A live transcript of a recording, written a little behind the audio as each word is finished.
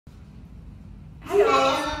Hello.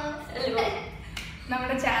 Hello.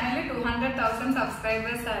 നമ്മുടെ channel 200,000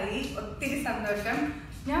 subscribers ആയി. ഒത്തിരി സന്തോഷം.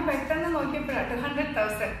 ഞാൻ പെട്ടെന്ന് നോക്കിയപ്പോഴാണ്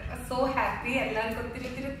 200,000. So happy. എല്ലാവർക്കും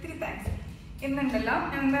ഒത്തിരി താങ്ക്സ്. ഇന്നുണ്ടല്ലോ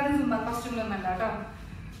ഞാൻ എന്തായാലും സുംബ കോസ്റ്റ്യൂമിലൊന്നല്ല കേട്ടോ.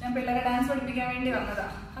 ഞാൻ പിള്ളേരെ ഡാൻസ് പഠിപ്പിക്കാൻ വേണ്ടി വന്നതാ.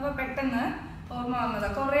 അപ്പൊ പെട്ടെന്ന് ഓർമ്മ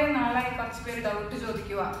വന്നതാ. കുറെ നാളായി കുറച്ച് പേര് ഡൗട്ട്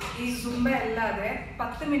ചോദിക്കുക, ഈ സുംബ അല്ലാതെ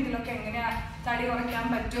 10 മിനിറ്റിലൊക്കെ എങ്ങനെയാ തടി കുറയ്ക്കാൻ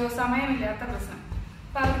പറ്റുമോ, സമയമില്ലാത്ത പ്രശ്നം.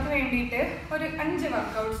 അപ്പൊ അവർക്ക് വേണ്ടിയിട്ട് ഒരു 5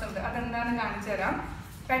 വർക്കൗട്ട്സ് ഉണ്ട്. അതെന്താണെന്ന് കാണിച്ചു തരാം.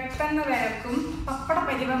 പെട്ടെന്ന് വിരക്കും, പപ്പട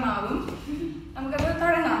പരിവമാവും. നമുക്കത്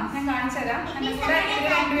തുടങ്ങാം. ഞാൻ കാണിച്ചു തരാം. എന്റെ കൂടെ ഇത്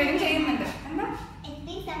രണ്ടുപേരും ചെയ്യുന്നുണ്ട്. എന്താ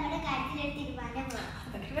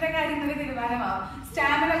ഇവരെ കാര്യങ്ങളിൽ തീരുമാനമാവും.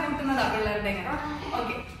 സ്റ്റാമിന കൂട്ടുന്നതാ പിള്ളേരുടെ ഇങ്ങനെ.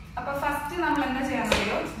 ഓക്കെ, അപ്പൊ ഫസ്റ്റ് നമ്മൾ എന്താ ചെയ്യാൻ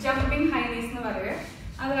അറിയോ, ജമ്പിങ് ഹൈ നീസ് എന്ന് പറയുക.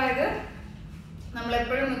 അതായത് നമ്മൾ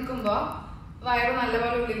എപ്പോഴും നിൽക്കുമ്പോ വയറ്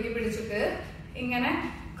നല്ലപോലെ ഉള്ളിലേക്ക് പിടിച്ചിട്ട് ഇങ്ങനെ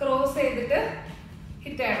ക്രോസ് ചെയ്തിട്ട്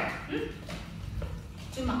ഹിറ്റ് ചെയ്യണം.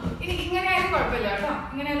 ചുമ്മാ ഇനി ഇങ്ങനെയായാലും കുഴപ്പമില്ല കേട്ടോ,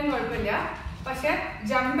 ഇങ്ങനെയായാലും കുഴപ്പമില്ല. പക്ഷെ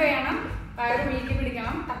ജമ്പ് ചെയ്യണം, വയറ് ഉള്ളിലേക്ക്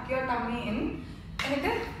പിടിക്കണം, ടക്ക് യുവർ ടമ്മി ഇൻ.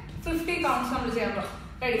 എന്നിട്ട് 50 കൗണ്ട്സ് നമ്മൾ ചെയ്യാൻ.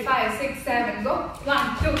 Ready? 5, 6, 7, go. 1,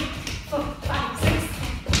 2, 4, 5, 6.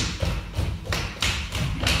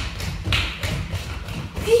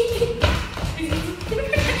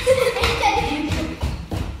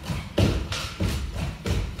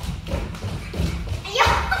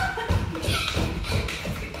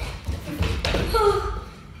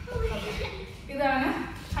 ഇതാണ്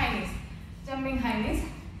high knees, jumping high knees.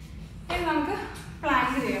 ഇനി നമുക്ക്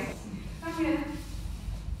പ്ലാങ്ക് ചെയ്യാം.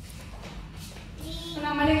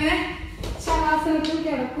 നമ്മളിങ്ങനെ ശവാസനത്തിൽ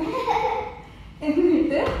കിടക്കും.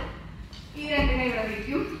 എന്നിട്ട് ഈ രണ്ടിനെ ഇവിടെ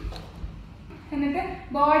വയ്ക്കും. എന്നിട്ട്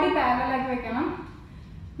ബോഡി പാരലാക്കി വെക്കണം.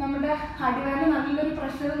 നമ്മുടെ അടിവയറിൽ നല്ലൊരു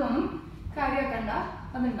പ്രഷർ തോന്നും. കാര്യമാക്കണ്ട,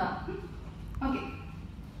 അതുണ്ടാവും. ഓക്കെ,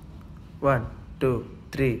 1, 2,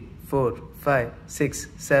 3, 4, 5, 6,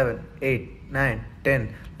 7, 8, 9, 10,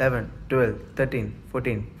 11, 12, 13,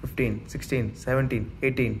 14, 15, 16, 17,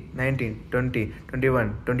 18, 19, 20, 21,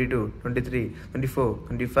 22, 23, 24,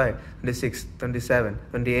 25, 26, 27,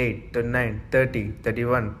 28, 29, 30,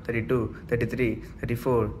 31, 32, 33,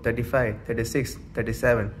 34, 35, 36,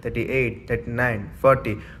 37, 38, 39,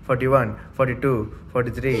 40, 41, 42,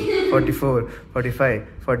 43, 44, 45,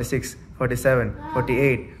 46, 47,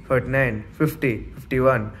 48, 49, 50,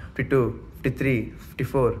 51, 52, 53,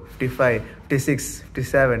 54, 55, 56,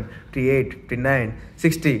 57, 58, 59,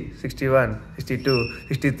 60, 61, 62,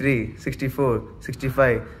 63, 64,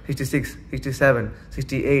 65, 66, 67,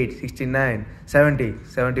 68, 69, 70,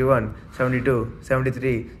 71, 72,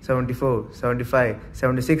 73, 74, 75,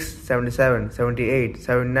 76, 77, 78,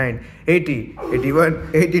 79, 80, 81,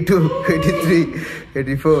 82, 83,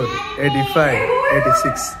 84, 85,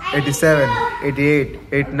 86, 87, 88,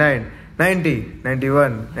 89, 90,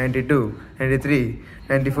 91, 92, 93,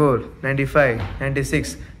 94, 95, 96,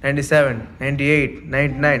 97, 98,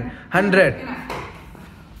 99, 100.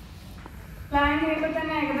 പ്ലാൻ ചെയ്യുമ്പോൾ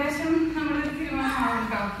തന്നെ ഏകദേശം നമ്മളൊരു തീരുമാനമാവും.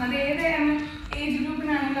 അത് ഏത് ഏജ്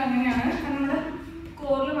ഗ്രൂപ്പിനാണെങ്കിലും അങ്ങനെയാണ്. കാരണം നമ്മുടെ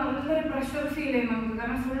കോറിൽ നല്ലൊരു പ്രഷർ ഫീൽ ചെയ്യും നമുക്ക്.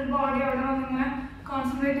 കാരണം ഫുൾ ബോഡി അവിടെ വന്ന് ഇങ്ങനെ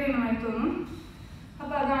കോൺസെൻട്രേറ്റ് ചെയ്യണമായി തോന്നും.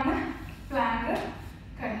 അപ്പൊ അതാണ് പ്ലാങ്ക്.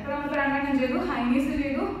 ഇപ്പൊ നമ്മൾ രണ്ടെണ്ണം ചെയ്തു, ഹൈനീസ്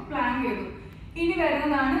ചെയ്തു, പ്ലാങ്ക് ചെയ്തു. ഇനി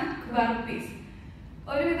വരുന്നതാണ് ബർപ്പീസ്.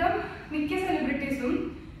 ഒരുവിധം മിക്ക സെലിബ്രിറ്റീസും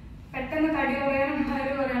പെട്ടെന്ന് തടി കുറയാനും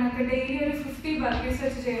ഹൈറ്റ് കുറയാനൊക്കെ ഡെയിലി ഒരു 50 ബർപ്പീസ്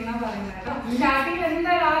വെച്ച് ചെയ്യുന്ന പറയുന്നത് കേട്ടോ. സ്റ്റാർട്ടിങ്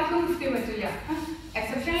എന്തായാലും ആർക്കും 50 പറ്റില്ല.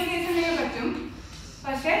 എക്സെപ്ഷണൽ കേസ് ഉണ്ടെങ്കിൽ പറ്റും.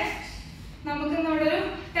 പക്ഷെ നമുക്ക് നമ്മുടെ ഒരു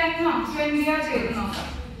 10 20 ചെയ്ത് നോക്കാം.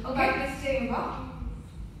 ബർപ്പീസ്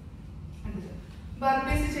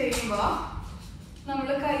ചെയ്യുമ്പോ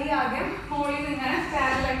നമ്മള് കൈ ആദ്യം ഹോളിൽ നിന്ന് ഇങ്ങനെ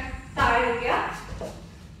പാരലൽ താഴെ വയ്ക്കുക,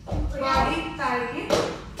 ബോഡി താഴേക്ക്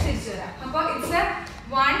തിരിച്ചു വരാം. അപ്പൊ ഇറ്റ്സ്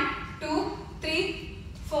 1, 2, 3,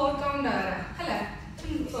 4 കൗണ്ട് ആകാം അല്ലേ?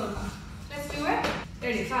 4 count. Let's do it.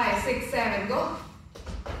 Ready? 5, 6, 7, go.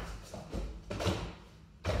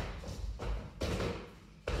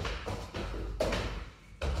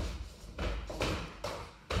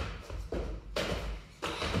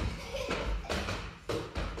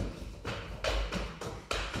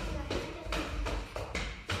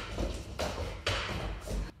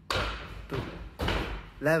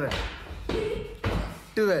 Eleven,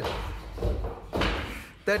 12,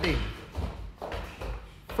 13,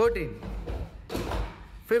 14,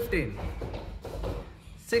 15,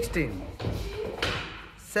 16,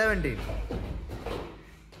 17,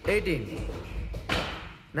 18,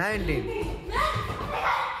 19,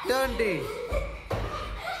 20.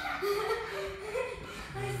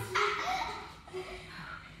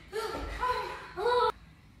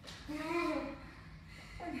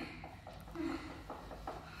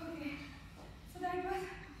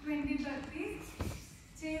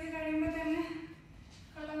 ചെയ്ത് കഴിയുമ്പോൾ തന്നെ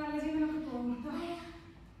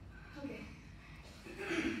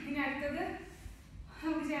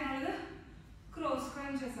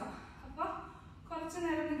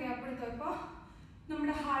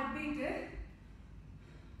ആക്കിയിട്ട്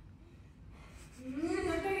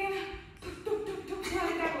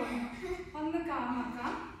ഒന്ന്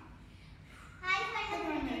കാമാക്കാം.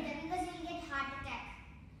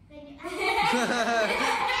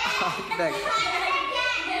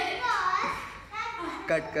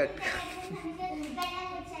 Cut.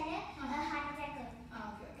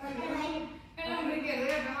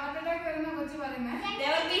 ഹാർട്ട് അറ്റാക്ക് വരുന്ന കൊച്ചു പറയുന്നത്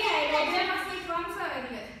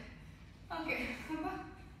ഓക്കെ. അപ്പൊ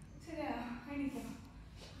ശരിയാ എണീക്കണം.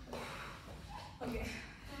 ഓക്കെ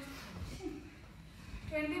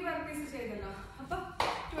 20 പ്രാക്ടീസ് ചെയ്തല്ലോ. അപ്പൊ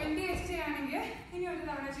 20 വെച്ച് ചെയ്യുകയാണെങ്കിൽ ഇനി ഒരു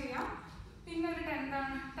തവണ ചെയ്യാം. പിന്നെ ഒരു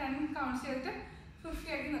 10 കൗണ്ട് ചെയ്തിട്ട് 50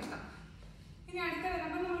 ആക്കി നിർത്താം. ഇനി അടുത്ത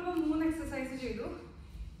വരുമ്പോൾ നമ്മളിപ്പോൾ 3 എക്സസൈസ് ചെയ്തു.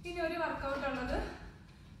 ഇനി ഒരു വർക്കൗട്ട് ഉള്ളത്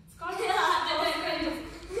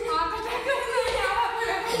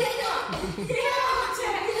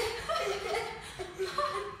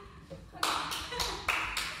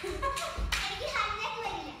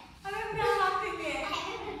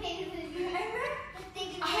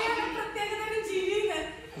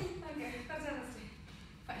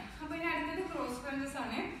അപ്പൊ ഇനി അടുത്തത് ക്രോസ് ക്രഞ്ചസ്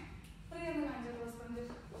ആണ്. ക്രോസ്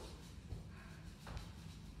ക്രഞ്ചസ്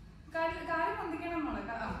കാര്യം പൊന്തിക്കണം നമ്മള്.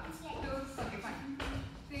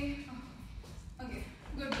 Okay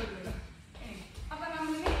good. അപ്പൊ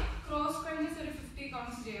നമ്മളിന് ക്രോസ് ക്രഞ്ചസ് ഒരു 50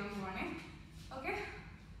 കൗണ്ട്സ് ചെയ്യാൻ പോവാണേ. ഓക്കെ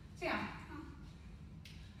ചെയ്യാം.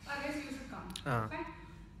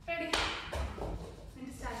 റെഡി?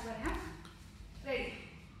 സ്റ്റാർട്ട് പറയാം. Ready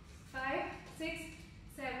 5 6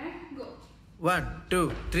 7 go. 1 2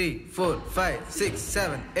 3 4 5 6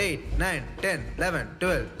 7 8 9 10 11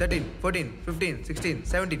 12 13 14 15 16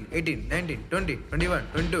 17 18 19 20 21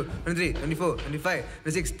 22 23 24 25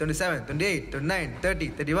 26 27 28 29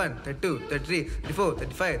 30 31 32 33 34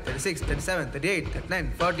 35 36 37 38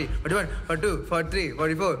 39 40 41 42 43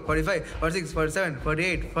 44 45 46 47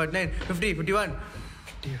 48 49 50 51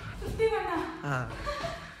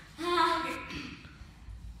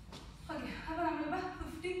 അപ്പൊ നമ്മളിപ്പോ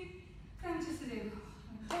 50 ക്രഞ്ചസ് ചെയ്തു.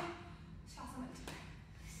 ശ്വാസം വലിച്ചു.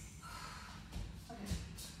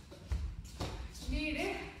 ലീഡ്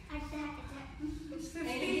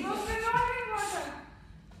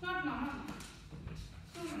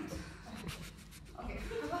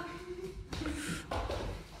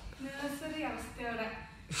നഴ്സറി അവസ്ഥയോടെ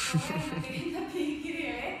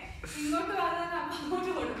ഇങ്ങോട്ട് വരാൻ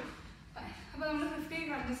അങ്ങോട്ട് കൊടുക്കും. അപ്പൊ നമ്മൾ 50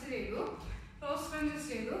 ക്രഞ്ചസ് ചെയ്തു, ക്രോസ് ക്രഞ്ചസ്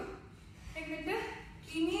ചെയ്തു. എന്നിട്ട്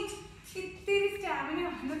ഇനിയും ഇത്തിരി സ്റ്റാമിന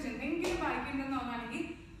എന്തെങ്കിലും വായിക്കുന്നുണ്ടെന്ന് തോന്നുകയാണെങ്കിൽ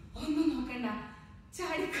ഒന്നും നോക്കണ്ട,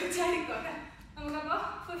 ചാടിക്കോ. നമുക്കപ്പോ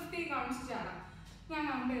 50 കൗണ്ട്സ് ചാടാം. ഞാൻ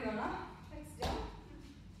കൗണ്ട് ചെയ്തോളാം.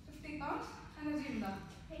 50 കൗണ്ട്സ് എനർജി ഉണ്ടോ?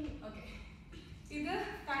 ഓക്കെ. ഇത്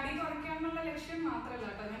തടി കുറയ്ക്കാനുള്ള ലക്ഷ്യം മാത്രമല്ല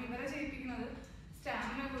കേട്ടോ, ഞാൻ ഇവരെ ചെയ്യിപ്പിക്കുന്നത്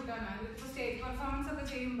സ്റ്റാമിന കൂട്ടാനാണ്. ഇപ്പൊ സ്റ്റേജ് പെർഫോമൻസ് ഒക്കെ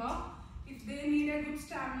ചെയ്യുമ്പോൾ if they need A good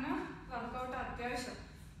stamina workout അത്യാവശ്യം,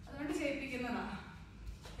 അതുകൊണ്ട് ചെയ്യിപ്പിക്കുന്നതാണ്.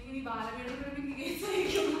 ഇനി ബാലവീടും കേസ്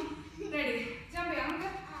ആയിരിക്കും. റെഡി? ജമ്പ് ചെയ്യാം നമുക്ക്.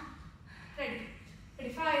 റെഡി?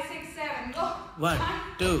 5 6 7 go. 1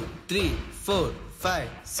 2 3 4 5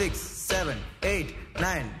 6 7 8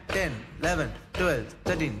 9 10 11 12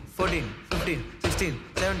 13 14 15 16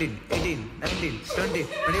 17 18 19 20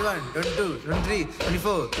 21 22 23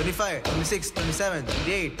 24 25 26 27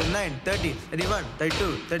 28 29 30 31 32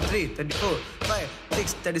 33 34 5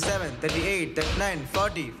 6 37 38 39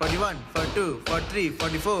 40 41 42 43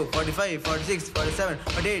 44 45 46 47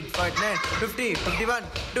 48 49 50 51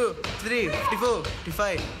 2 3 54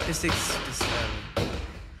 55 56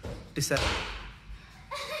 57.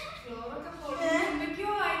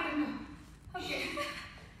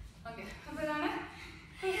 അപ്പൊ ഇതാണ്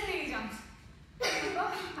 50 ജംപ്സ്. അപ്പൊ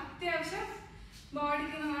അത്യാവശ്യം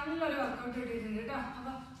ബോഡിക്ക് നല്ലൊരു വർക്കൗട്ട് കിട്ടിയിട്ടുണ്ട് കേട്ടോ.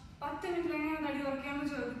 അപ്പൊ 10 മിനിറ്റിൽ എങ്ങനെ തടി കുറയ്ക്കാമെന്ന്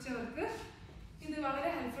ചോദിച്ചവർക്ക് ഇത് വളരെ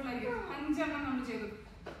ഹെൽപ്ഫുൾ ആയിരിക്കും. 5 എണ്ണം നമ്മൾ ചെയ്തു.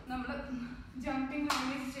 നമ്മള് ജമ്പിങ്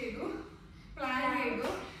റാലീസ് ചെയ്തു, പ്ലാൻ ചെയ്തു,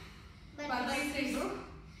 ബർപ്പീസ് ചെയ്തു,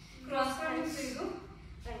 ക്രോസ് റൺസ് ചെയ്തു,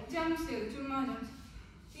 ജംപ്സ് ചെയ്തു, ചുമ്മാ ജംപ്സ്.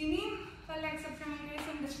 ഇനിയും വല്ല എക്സെപ്ഷൻ കേസ്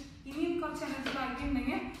ഉണ്ട്. ഇനിയും കുറച്ച് എനർജി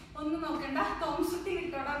ബാക്കിയുണ്ടെങ്കിൽ ഒന്നും നോക്കണ്ട, തോംസുട്ടി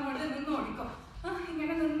കിട്ടോടാ അങ്ങോട്ട് നിന്ന് ഓടിക്കോ.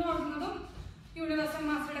 ഇങ്ങനെ നിന്ന് ഓടുന്നതും യൂണിവേഴ്സൽ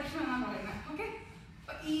മാസ് റിഡക്ഷൻ എന്നാണ് പറയുന്നത്. ഓക്കെ,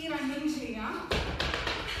 അപ്പൊ ഈ റണ്ണിങ് ചെയ്യാം.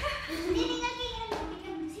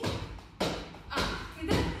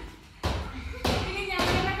 ഇത് ഇനി ഞാൻ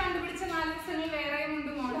തന്നെ കണ്ടുപിടിച്ച 4 ദിവസങ്ങൾ വേറെയും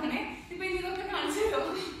ഉണ്ട് മോഡാണ്. ഇപ്പൊ ഇനി ഇതൊക്കെ കാണിച്ചു തരും.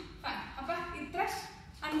 അപ്പൊ ഇത്ര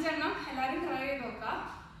 5 എണ്ണം എല്ലാരും ട്രൈ ചെയ്ത് നോക്കാം.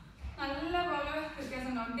 നല്ല പോലെ വ്യത്യാസം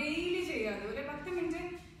ഉണ്ടാവും. ഡെയിലി ചെയ്യാതെ ഒരു 10 മിനിറ്റ്,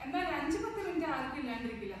 എന്തായാലും 5-10 മിനിറ്റ് ആർക്കും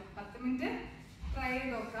ഇല്ലാണ്ടിരിക്കില്ല. 10 മിനിറ്റ് ട്രൈ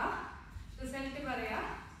ചെയ്ത് നോക്കാം, റിസൾട്ട് പറയാ.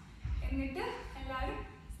 എന്നിട്ട് എല്ലാവരും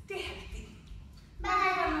സ്റ്റേ ഹെൽത്തി. ബൈ.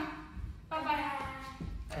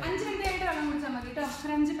 5 മിനിറ്റ് ആയിട്ട് വെള്ളം കുടിച്ചാൽ മതി. കേട്ടോ.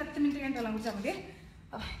 ഒരു 5-10 മിനിറ്റ് കഴിഞ്ഞിട്ട് വെള്ളം കുടിച്ചാൽ മതി.